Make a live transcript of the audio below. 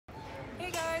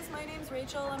guys, my name's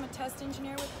Rachel. I'm a test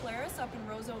engineer with Polaris up in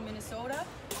Roseau, Minnesota.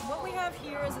 What we have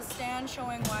here is a stand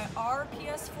showing why our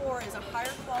PS-4 is a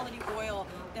higher quality oil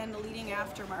than the leading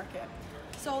aftermarket.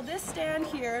 So this stand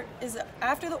here is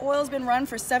after the oil's been run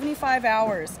for 75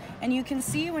 hours, and you can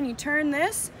see when you turn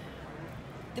this,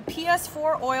 the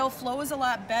PS-4 oil flows a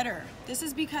lot better. This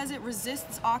is because it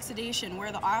resists oxidation,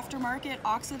 where the aftermarket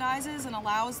oxidizes and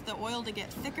allows the oil to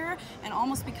get thicker and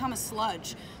almost become a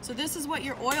sludge. So this is what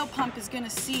your oil pump is going to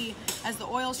see as the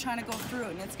oil is trying to go through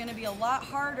it, and it's going to be a lot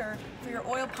harder for your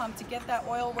oil pump to get that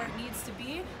oil where it needs to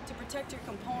be to protect your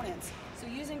components. So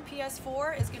using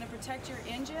PS-4 is going to protect your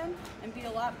engine and be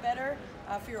a lot better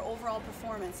for your overall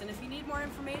performance. And if you need more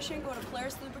information, go to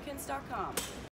PolarisLubricants.com.